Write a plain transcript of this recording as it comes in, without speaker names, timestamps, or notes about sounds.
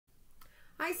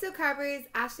Hi Slow Carbers,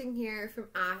 Ashling here from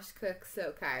Ash Cooks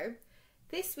Slow Carb.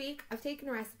 This week I've taken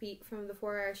a recipe from the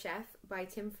 4-Hour Chef by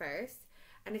Tim Ferriss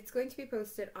and it's going to be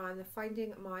posted on the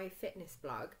Finding My Fitness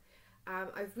blog.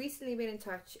 I've recently been in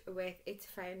touch with its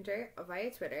founder via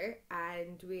Twitter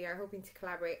and we are hoping to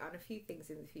collaborate on a few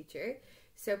things in the future.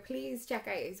 So please check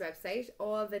out his website.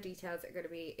 All the details are going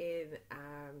to be in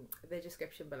the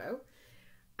description below.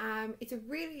 It's a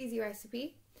really easy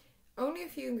recipe. Only a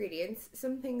few ingredients,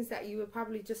 some things that you will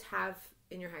probably just have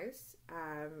in your house,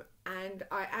 and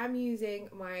I am using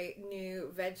my new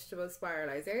vegetable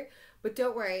spiraliser, but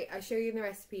don't worry, I'll show you in the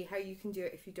recipe how you can do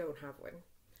it if you don't have one.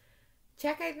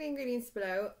 Check out the ingredients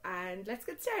below and let's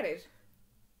get started.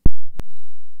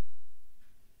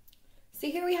 So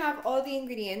here we have all the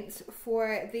ingredients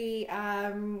for the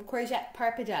Courgette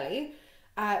Parpadelli.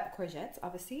 Courgettes,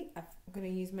 obviously. I'm going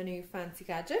to use my new fancy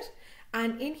gadget.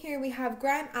 And in here we have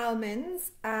ground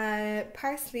almonds,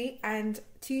 parsley and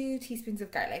 2 teaspoons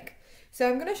of garlic. So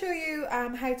I'm going to show you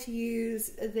how to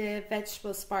use the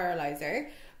vegetable spiraliser.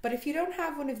 But if you don't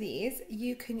have one of these,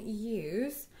 you can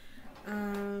use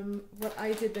what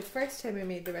I did the first time I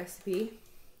made the recipe.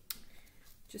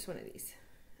 Just one of these.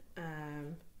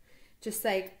 Just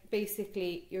like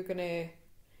basically you're going to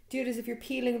do it as if you're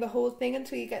peeling the whole thing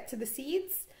until you get to the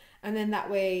seeds, and then that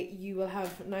way you will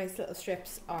have nice little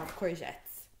strips of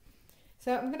courgettes.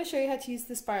 So I'm going to show you how to use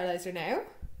the spiraliser now.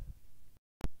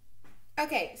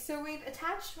 Okay, so we've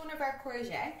attached one of our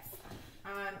courgettes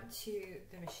to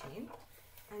the machine,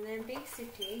 and then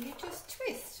basically you just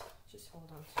twist. Just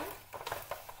hold on to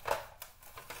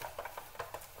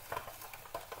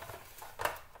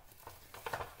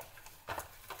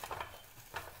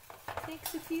it.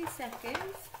 Takes a few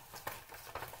seconds.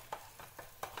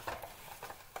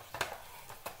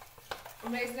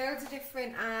 And there's loads of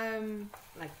different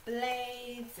like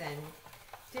blades and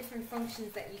different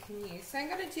functions that you can use. So I'm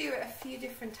going to do a few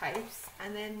different types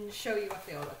and then show you what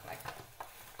they all look like.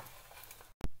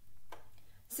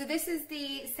 So this is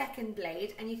the second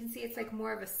blade and you can see it's like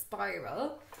more of a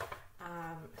spiral.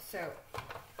 So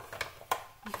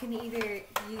you can either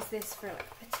use this for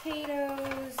like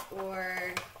potatoes or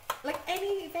like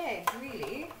any veg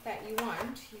really that you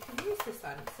want, you can use this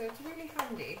on. So it's really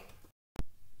handy.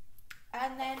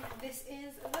 And then this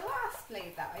is the last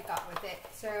blade that I got with it.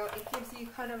 So it gives you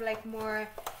kind of like more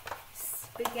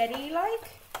spaghetti-like.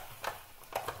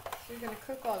 So we're going to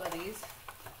cook all of these.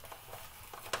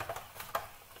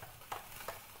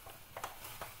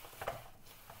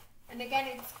 And again,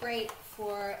 it's great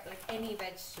for like any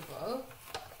vegetable.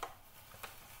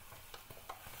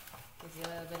 Gives you a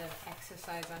little bit of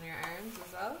exercise on your arms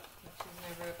as well, which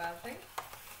is never a bad thing.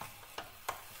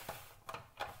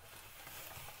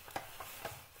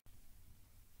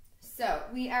 So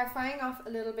we are frying off a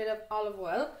little bit of olive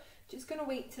oil. Just going to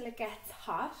wait till it gets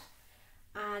hot,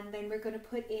 and then we're going to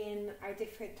put in our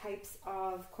different types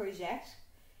of courgette.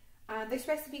 This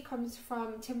recipe comes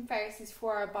from Tim Ferriss's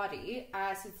 4-Hour Body,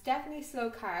 so it's definitely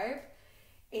slow carb.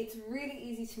 It's really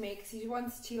easy to make because he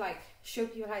wants to like show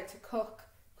people how to cook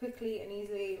quickly and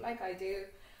easily, like I do.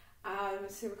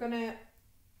 So we're going to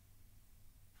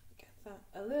get that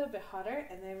a little bit hotter,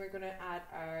 and then we're going to add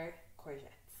our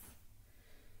courgettes.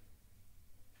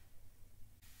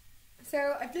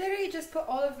 So I've literally just put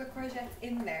all of the courgettes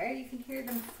in there. You can hear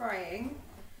them frying.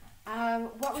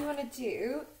 What we want to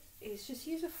do is just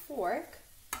use a fork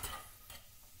to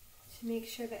make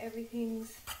sure that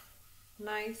everything's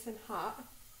nice and hot.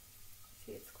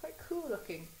 See, it's quite cool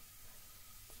looking.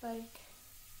 It's like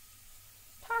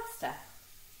pasta.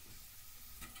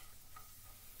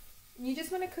 You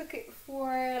just want to cook it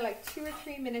for like 2 or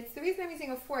 3 minutes. The reason I'm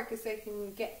using a fork is so I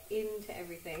can get into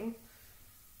everything.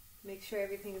 Make sure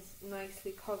everything is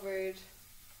nicely covered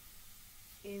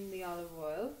in the olive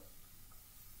oil.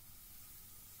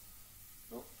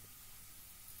 Oh.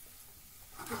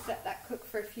 Just let that cook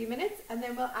for a few minutes and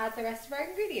then we'll add the rest of our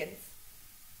ingredients.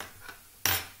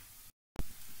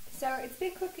 So it's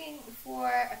been cooking for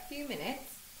a few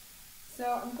minutes.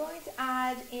 So I'm going to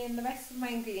add in the rest of my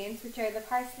ingredients, which are the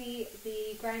parsley,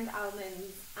 the ground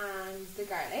almonds and the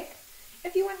garlic.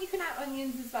 If you want, you can add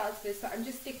onions as well to this, but I'm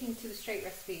just sticking to the straight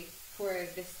recipe for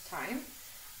this time.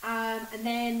 And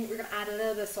then we're going to add a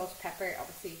little bit of salt and pepper,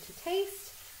 obviously, to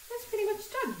taste. That's pretty much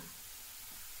done.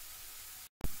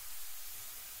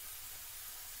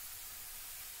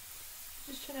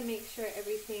 Just trying to make sure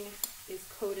everything is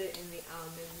coated in the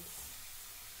almonds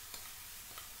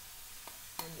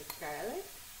and the garlic.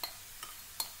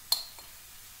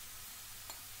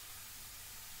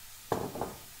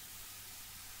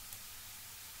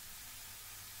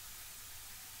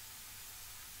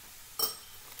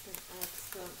 Add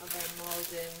some of our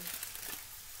Malden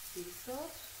sea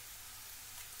salt.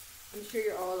 I'm sure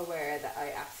you're all aware that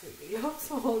I absolutely love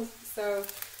salt, so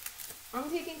I'm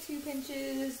taking 2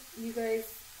 pinches. You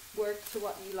guys work to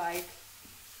what you like.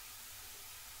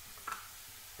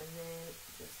 And then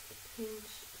just a pinch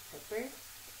of pepper.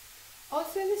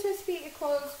 Also in this recipe it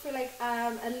calls for like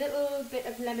a little bit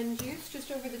of lemon juice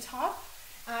just over the top.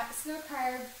 Slow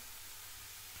carb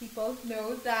people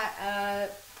know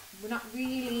that we're not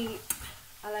really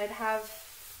allowed to have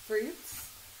fruits,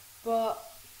 but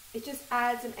it just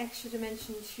adds an extra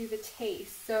dimension to the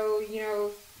taste. So, you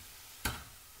know,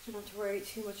 you don't have to worry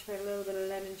too much about a little bit of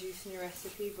lemon juice in your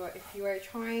recipe, but if you are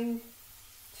trying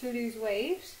to lose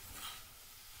weight,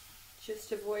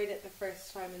 just avoid it the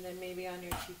first time, and then maybe on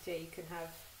your cheat day you can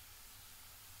have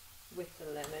with the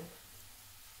lemon.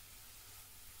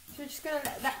 So we're just going to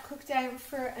let that cook down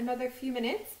for another few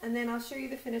minutes, and then I'll show you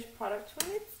the finished product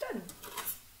when it's done.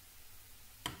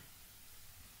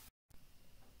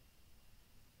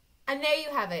 And there you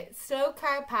have it, slow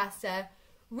carb pasta,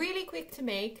 really quick to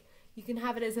make. You can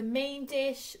have it as a main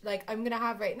dish like I'm going to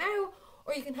have right now,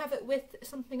 or you can have it with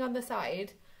something on the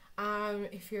side.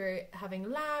 If you're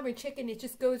having lamb or chicken, it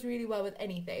just goes really well with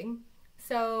anything.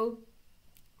 So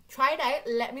try it out,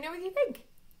 let me know what you think.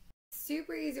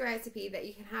 Super easy recipe that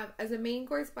you can have as a main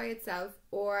course by itself,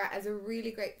 or as a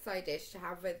really great side dish to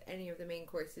have with any of the main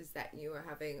courses that you are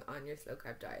having on your slow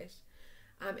carb diet.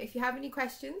 If you have any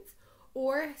questions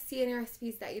or see any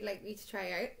recipes that you'd like me to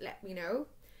try out, let me know.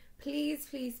 Please,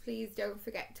 please, please don't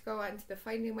forget to go onto the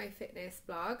Finding My Fitness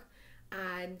blog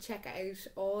and check out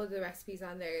all the recipes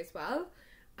on there as well.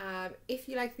 If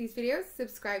you like these videos,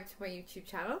 subscribe to my YouTube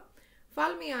channel,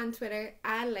 follow me on Twitter,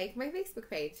 and like my Facebook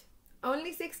page.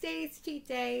 Only 6 days, cheat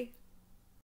day.